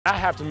I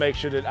have to make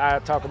sure that I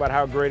talk about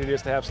how great it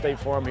is to have State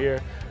Farm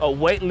here, a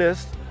wait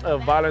list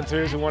of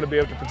volunteers who want to be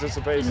able to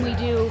participate. And we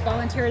do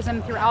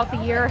volunteerism throughout the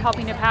year,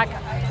 helping to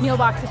pack meal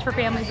boxes for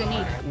families in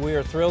need. We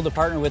are thrilled to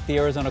partner with the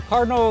Arizona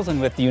Cardinals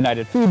and with the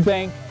United Food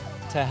Bank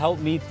to help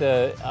meet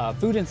the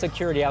food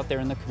insecurity out there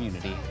in the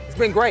community. It's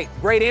been great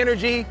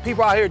energy,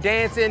 people out here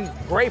dancing,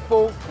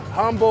 grateful,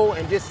 humble,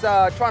 and just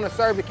trying to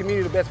serve the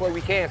community the best way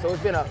we can. So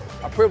it's been a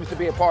privilege to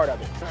be a part of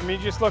it. I mean,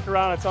 you just look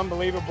around, it's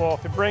unbelievable.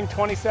 To bring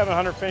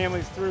 2,700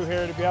 families through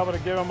here, to be able to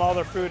give them all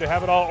their food, to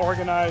have it all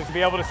organized, to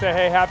be able to say,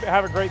 hey,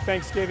 have a great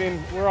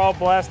Thanksgiving. We're all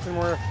blessed, and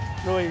we're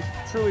really,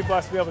 truly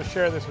blessed to be able to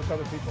share this with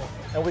other people.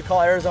 And we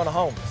call Arizona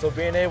home. So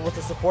being able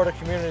to support a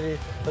community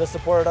that has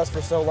supported us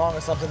for so long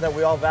is something that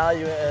we all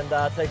value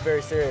and take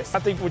very serious. I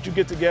think what you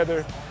get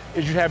together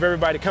is you have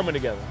everybody coming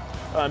together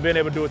and being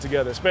able to do it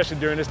together, especially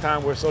during this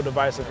time where it's so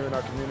divisive here in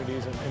our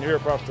communities and here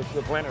across the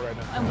planet right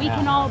now. And we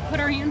can all put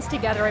our hands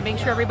together and make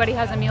sure everybody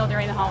has a meal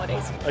during the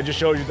holidays. It just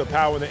shows you the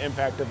power and the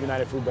impact of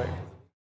United Food Bank.